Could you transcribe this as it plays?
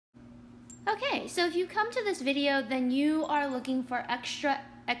Okay, so if you come to this video, then you are looking for extra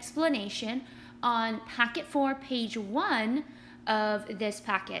explanation on packet 4, page 1 of this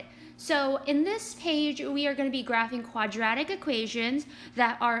packet. So in this page, we are going to be graphing quadratic equations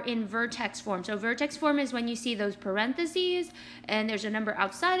that are in vertex form. So vertex form is when you see those parentheses and there's a number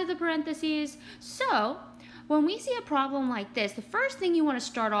outside of the parentheses. So when we see a problem like this, the first thing you want to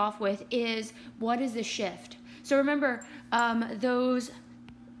start off with is, what is the shift? So remember those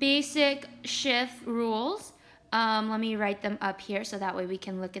basic shift rules. Let me write them up here so that way we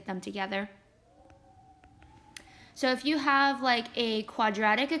can look at them together. So if you have like a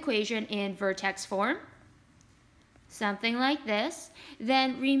quadratic equation in vertex form, something like this,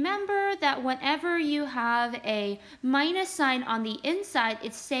 then remember that whenever you have a minus sign on the inside,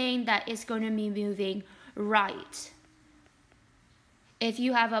 it's saying that it's going to be moving right. If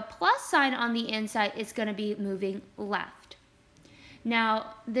you have a plus sign on the inside, it's going to be moving left.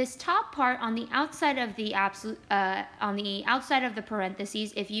 Now, this top part on the outside of the outside of the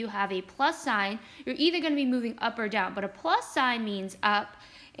parentheses, if you have a plus sign, you're either going to be moving up or down, but a plus sign means up,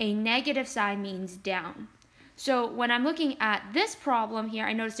 a negative sign means down. So when I'm looking at this problem here,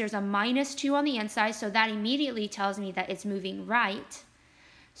 I notice there's a -2 on the inside, so that immediately tells me that it's moving right.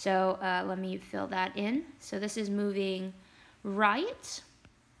 So let me fill that in. So this is moving right,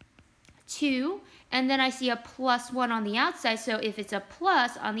 2, and then I see a +1 on the outside, so if it's a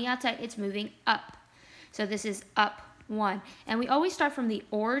plus on the outside, it's moving up. So this is up 1. And we always start from the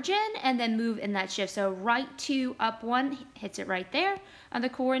origin and then move in that shift. So right 2, up 1 hits it right there on the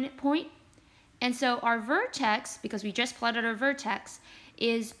coordinate point. And so our vertex, because we just plotted our vertex,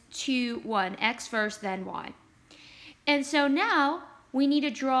 is 2, 1, x first, then y. And so now we need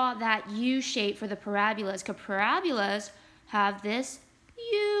to draw that U shape for the parabolas, because parabolas have this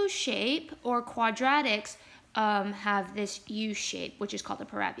U shape, or quadratics have this U shape, which is called a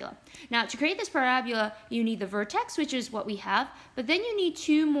parabola. Now, to create this parabola, you need the vertex, which is what we have, but then you need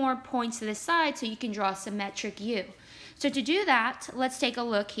 2 more points to the side so you can draw a symmetric U. So to do that, let's take a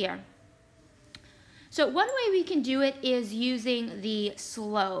look here. So one way we can do it is using the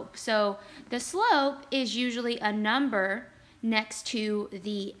slope. So the slope is usually a number next to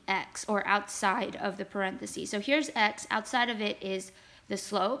the x, or outside of the parentheses. So here's x, outside of it is the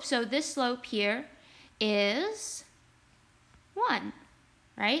slope. So this slope here is 1,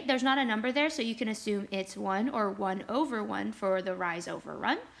 right? There's not a number there, so you can assume it's 1 or 1/1 for the rise over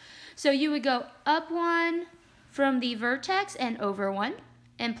run. So you would go up 1 from the vertex and over 1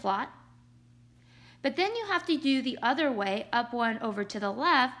 and plot. But then you have to do the other way, up 1 over to the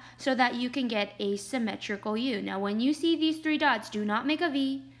left, so that you can get a symmetrical U. Now when you see these 3 dots, do not make a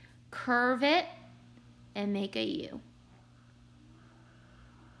V, curve it, and make a U.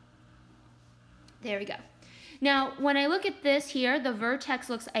 There we go. Now, when I look at this here, the vertex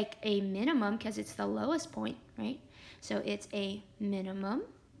looks like a minimum because it's the lowest point, right? So it's a minimum.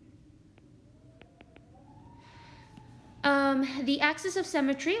 The axis of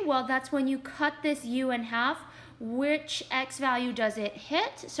symmetry, well, that's when you cut this U in half. Which x value does it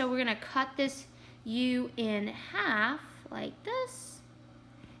hit? So we're going to cut this U in half like this.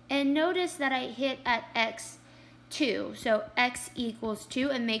 And notice that I hit at x2. So x equals 2,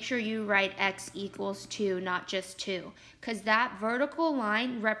 and make sure you write x equals 2, not just 2. Because that vertical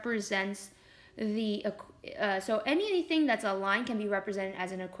line represents the, so anything that's a line can be represented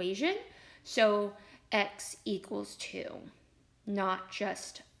as an equation. So x equals 2, not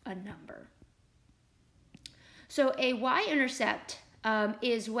just a number. So a y-intercept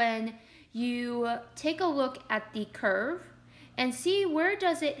is when you take a look at the curve and see where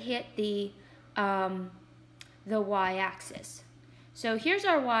does it hit the y-axis. So here's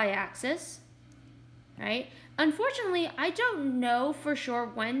our y-axis, right? Unfortunately, I don't know for sure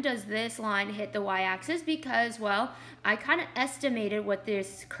when does this line hit the y-axis because, well, I kind of estimated what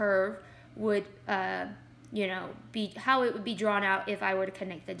this curve would, be how it would be drawn out if I were to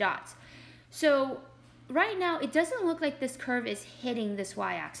connect the dots. So right now, it doesn't look like this curve is hitting this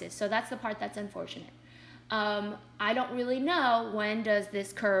y-axis. So that's the part that's unfortunate. I don't really know when does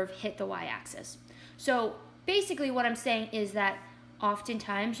this curve hit the y-axis. So basically what I'm saying is that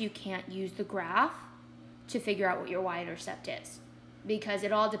oftentimes you can't use the graph to figure out what your y-intercept is because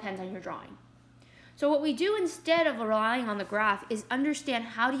it all depends on your drawing. So what we do instead of relying on the graph is understand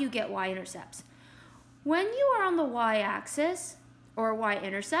how do you get y-intercepts. When you are on the y-axis or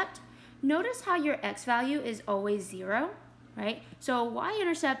y-intercept, notice how your x value is always 0, right? So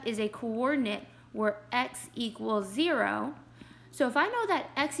y-intercept is a coordinate where x equals 0. So if I know that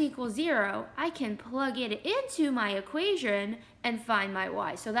x equals 0, I can plug it into my equation and find my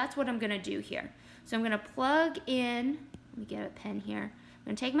y. So that's what I'm going to do here. So I'm going to plug in, let me get a pen here, I'm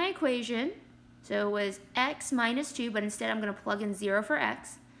going to take my equation. So it was x minus 2, but instead I'm going to plug in 0 for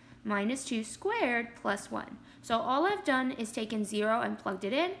x, minus 2 squared plus 1. So all I've done is taken 0 and plugged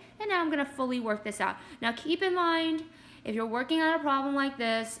it in, and now I'm going to fully work this out. Now keep in mind, if you're working on a problem like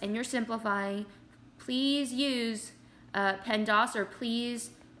this and you're simplifying, please use PEMDAS, or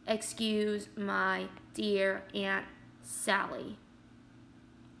please excuse my dear Aunt Sally.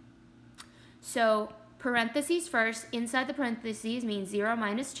 So parentheses first, inside the parentheses means 0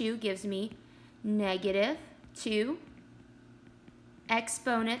 minus 2 gives me negative 2.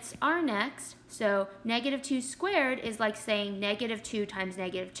 Exponents are next, so negative 2 squared is like saying negative 2 times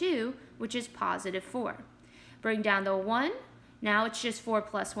negative 2, which is positive 4. Bring down the 1, now it's just 4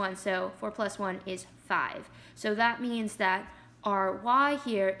 plus 1, so 4 plus 1 is 5. So that means that our y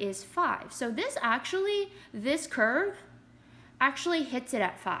here is 5. So this curve actually hits it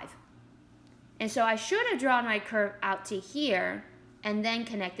at 5. And so I should have drawn my curve out to here and then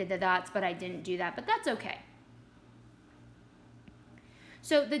connected the dots, but I didn't do that, but that's okay.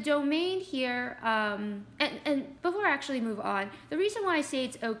 So the domain here, and before I actually move on, the reason why I say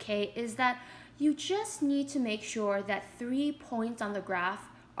it's okay is that you just need to make sure that 3 points on the graph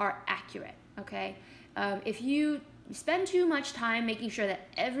are accurate, okay? If you spend too much time making sure that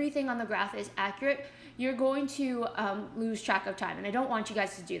everything on the graph is accurate, you're going to lose track of time, and I don't want you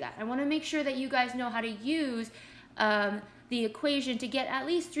guys to do that. I want to make sure that you guys know how to use the equation to get at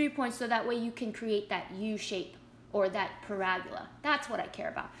least 3 points, so that way you can create that U shape or that parabola. That's what I care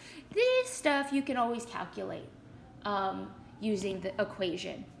about. This stuff you can always calculate using the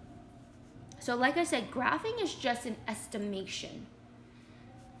equation. So like I said, graphing is just an estimation.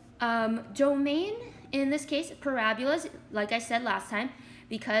 Domain, in this case, parabolas, like I said last time,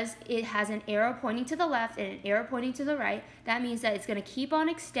 because it has an arrow pointing to the left and an arrow pointing to the right, that means that it's going to keep on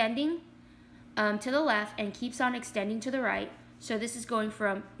extending to the left and keeps on extending to the right. So this is going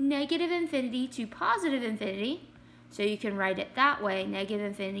from negative infinity to positive infinity. So you can write it that way, negative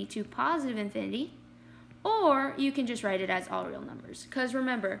infinity to positive infinity. Or you can just write it as all real numbers. Because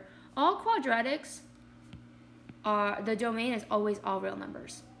remember, all quadratics the domain is always all real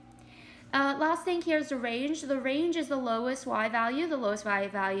numbers. Last thing here is the range. The range is the lowest y value. The lowest y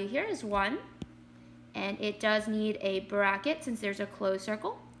value here is 1. And it does need a bracket since there's a closed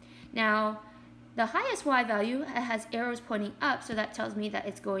circle. Now, the highest y value has arrows pointing up, so that tells me that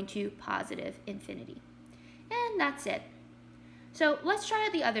it's going to positive infinity. And that's it. So let's try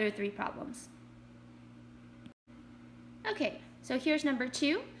out the other 3 problems. Okay, so here's number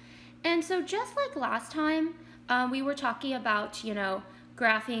 2. And so just like last time, we were talking about,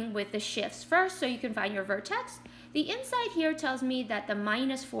 graphing with the shifts first so you can find your vertex. The inside here tells me that the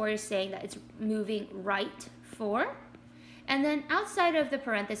minus 4 is saying that it's moving right 4. And then outside of the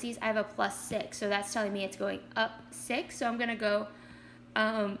parentheses, I have a plus 6. So that's telling me it's going up 6. So I'm going to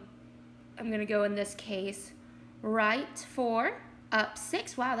go in this case right 4, up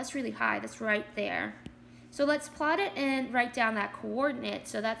 6. Wow, that's really high. That's right there. So let's plot it and write down that coordinate.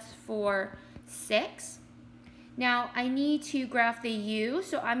 So that's for 6. Now I need to graph the u,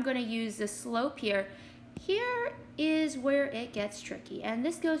 so I'm going to use the slope here. Here is where it gets tricky. And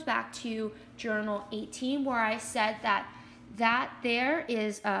this goes back to Journal 18 where I said that there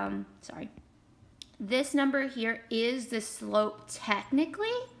is, this number here is the slope technically.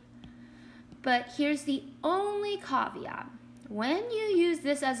 But here's the only caveat. When you use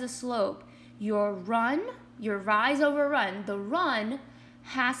this as a slope, your rise over run, the run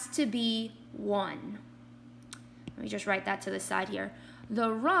has to be 1. Let me just write that to the side here.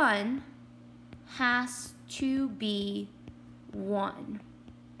 The run has to be 1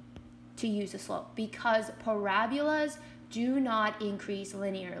 to use a slope because parabolas do not increase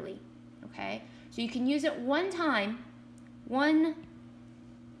linearly, okay? So you can use it one time, one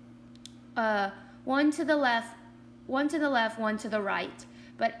to the left, one to the left, one to the right.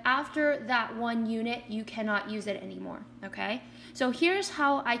 But after that 1 unit, you cannot use it anymore, okay? So here's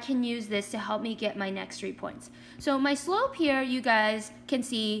how I can use this to help me get my next 3 points. So my slope here, you guys can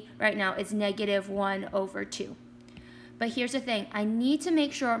see right now, it's negative 1 over 2. But here's the thing, I need to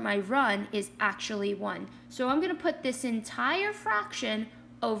make sure my run is actually 1. So I'm gonna put this entire fraction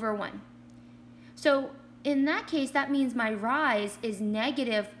over 1. So in that case, that means my rise is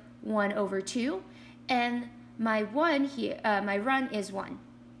negative 1 over 2, and my run is 1.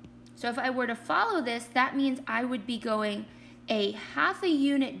 So if I were to follow this, that means I would be going a half a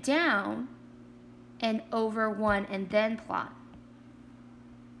unit down and over 1 and then plot.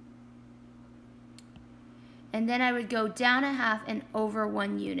 And then I would go down a half and over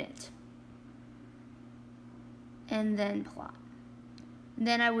 1 unit and then plot. And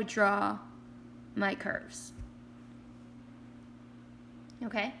then I would draw my curves.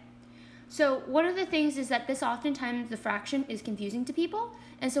 okay? So one of the things is that this oftentimes the fraction is confusing to people,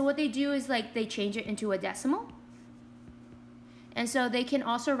 and so what they do is like they change it into a decimal. And so they can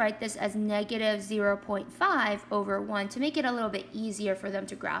also write this as negative 0.5 over 1 to make it a little bit easier for them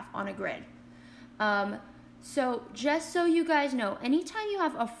to graph on a grid. So just so you guys know, anytime you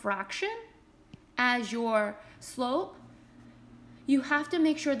have a fraction as your slope, you have to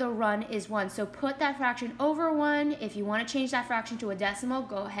make sure the run is 1. So put that fraction over 1. If you want to change that fraction to a decimal,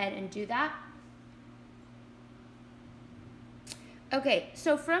 go ahead and do that. Okay,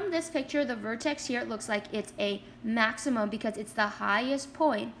 so from this picture, the vertex here, it looks like it's a maximum because it's the highest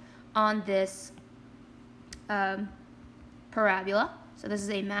point on this parabola. So this is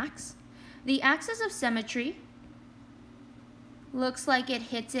a max. The axis of symmetry looks like it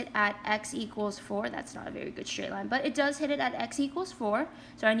hits it at x equals 4. That's not a very good straight line, but it does hit it at x equals 4.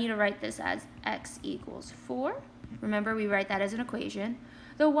 So I need to write this as x equals 4. Remember, we write that as an equation.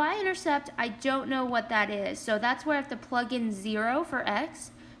 The y-intercept, I don't know what that is. So that's where I have to plug in 0 for x.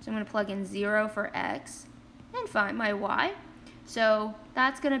 So I'm going to plug in 0 for x and find my y. So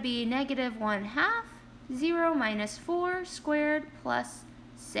that's going to be negative 1/2, 0 minus 4 squared plus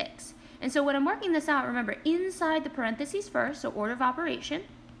 6. And so when I'm working this out, remember, inside the parentheses first, so order of operation.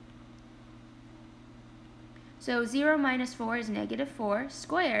 So 0 minus 4 is negative 4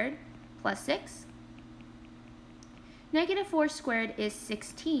 squared plus 6. Negative 4 squared is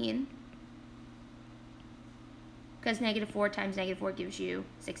 16, because negative 4 times negative 4 gives you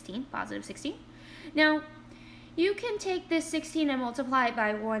 16, positive 16. Now, you can take this 16 and multiply it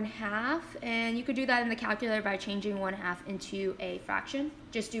by 1/2, and you could do that in the calculator by changing 1/2 into a fraction.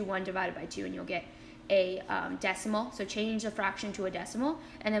 Just do 1 divided by 2 and you'll get a decimal. So change the fraction to a decimal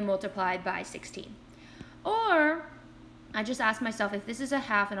and then multiply it by 16. Or, I just asked myself, if this is a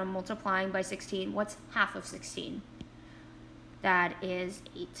half and I'm multiplying by 16, what's half of 16? That is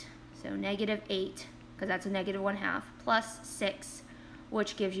 8. So negative 8, because that's a negative 1/2, plus 6,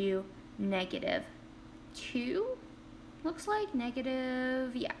 which gives you negative 2. Looks like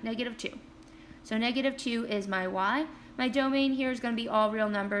negative 2. So negative 2 is my y. My domain here is going to be all real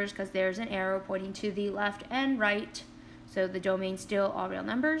numbers because there's an arrow pointing to the left and right. So the domain's still all real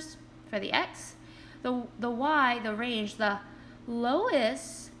numbers for the x. The y, the range, the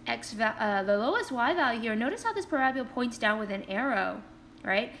lowest y value here, notice how this parabola points down with an arrow,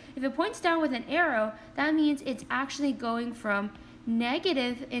 right? If it points down with an arrow, that means it's actually going from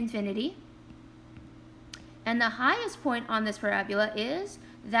negative infinity, and the highest point on this parabola is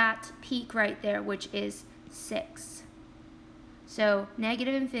that peak right there, which is 6. So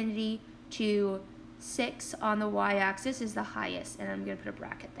negative infinity to 6 on the y-axis is the highest, and I'm going to put a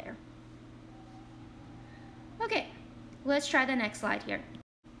bracket there. Okay, let's try the next slide here.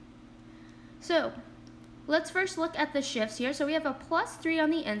 So let's first look at the shifts here. So we have a plus 3 on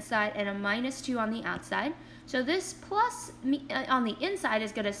the inside and a minus 2 on the outside. So this plus on the inside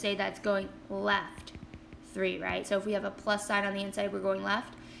is going to say that's going left 3, right? So if we have a plus sign on the inside, we're going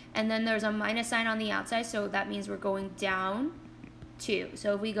left. And then there's a minus sign on the outside, so that means we're going down 2.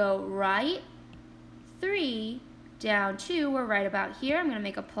 So if we go right 3, down 2, we're right about here. I'm going to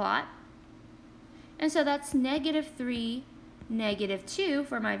make a plot. And so that's negative 3, negative 2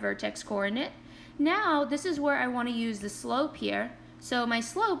 for my vertex coordinate. Now, this is where I want to use the slope here. So my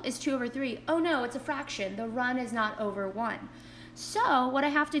slope is 2 over 3. Oh no, it's a fraction. The run is not over 1. So what I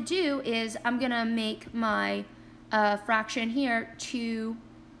have to do is I'm going to make my fraction here 2.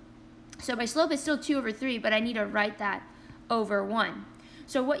 So my slope is still 2 over 3, but I need to write that over 1.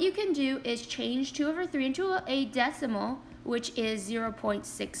 So what you can do is change 2 over 3 into a decimal, which is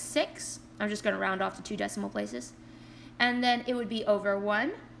 0.66. I'm just going to round off to 2 decimal places. And then it would be over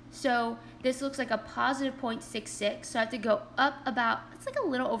 1. So this looks like a positive 0.66. So I have to go up about, it's like a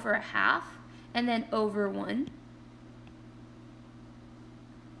little over a half, and then over 1.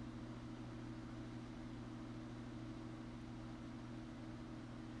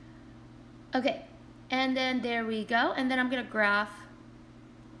 Okay, and then there we go. And then I'm going to graph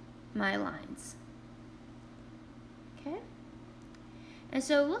my lines. Okay. And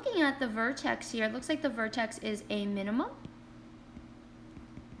so looking at the vertex here, it looks like the vertex is a minimum.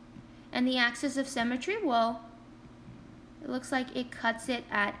 And the axis of symmetry, well, it looks like it cuts it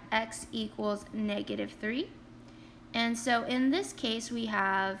at x equals negative 3. And so in this case, we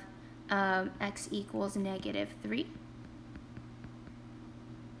have x equals negative 3.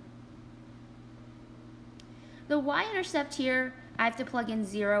 The y-intercept here, I have to plug in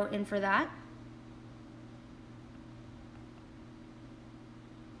 0 in for that.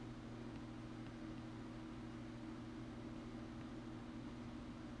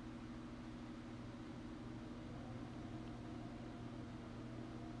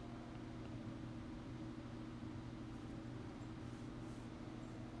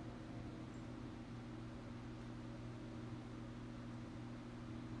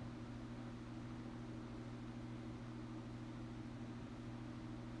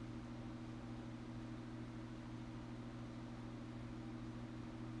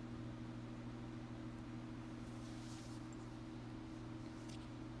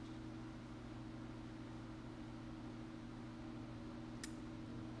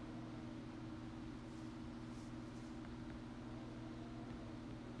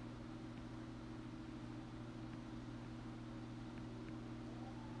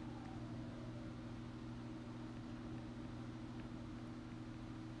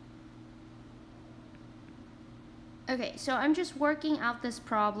 Okay, so I'm just working out this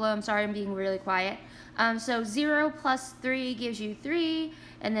problem. Sorry, I'm being really quiet. So 0 plus 3 gives you 3,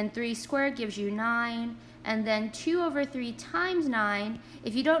 and then 3 squared gives you 9, and then 2 over 3 times 9.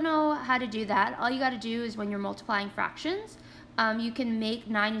 If you don't know how to do that, all you got to do is when you're multiplying fractions, you can make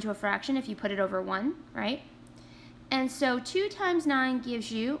 9 into a fraction if you put it over 1, right? And so 2 times 9 gives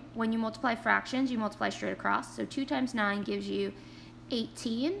you, when you multiply fractions, you multiply straight across. So 2 times 9 gives you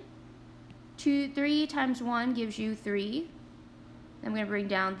 18. 3 times 1 gives you 3. I'm going to bring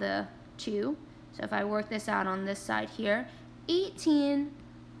down the 2. So if I work this out on this side here, 18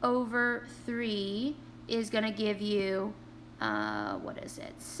 over 3 is going to give you, what is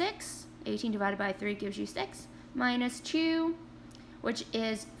it, 6. 18 divided by 3 gives you 6, minus 2, which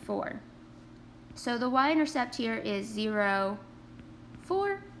is 4. So the y-intercept here is 0,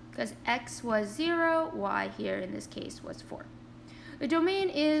 4, because x was 0, y here in this case was 4. The domain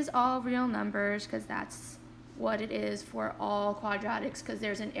is all real numbers because that's what it is for all quadratics, because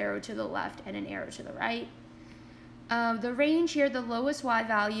there's an arrow to the left and an arrow to the right. The range here, the lowest y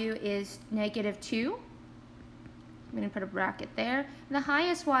value is -2. I'm going to put a bracket there. And the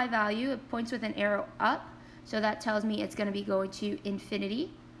highest y value, it points with an arrow up, so that tells me it's going to be going to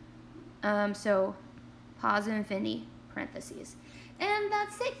infinity. So positive infinity, parentheses. And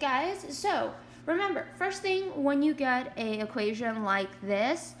that's it, guys. So remember, first thing, when you get an equation like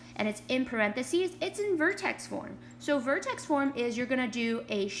this and it's in parentheses, it's in vertex form. So vertex form is you're going to do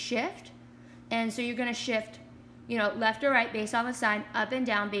a shift, and so you're going to shift, left or right based on the sign, up and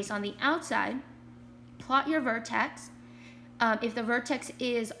down based on the outside. Plot your vertex. If the vertex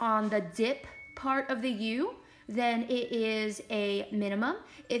is on the dip part of the U, then it is a minimum.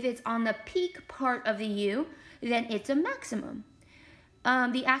 If it's on the peak part of the U, then it's a maximum.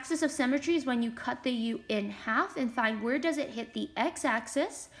 The axis of symmetry is when you cut the U in half and find where does it hit the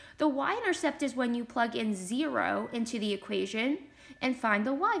x-axis. The y-intercept is when you plug in 0 into the equation and find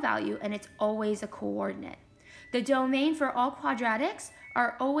the y value, and it's always a coordinate. The domain for all quadratics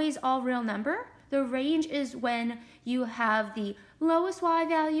are always all real number. The range is when you have the lowest y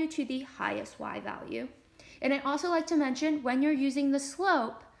value to the highest y value. And I also like to mention, when you're using the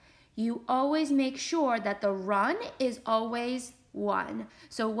slope, you always make sure that the run is always 1.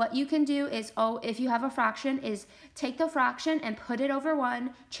 So what you can do is, if you have a fraction, is take the fraction and put it over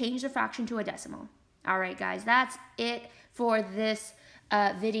 1, change the fraction to a decimal. All right, guys, that's it for this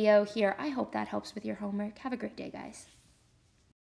video here. I hope that helps with your homework. Have a great day, guys.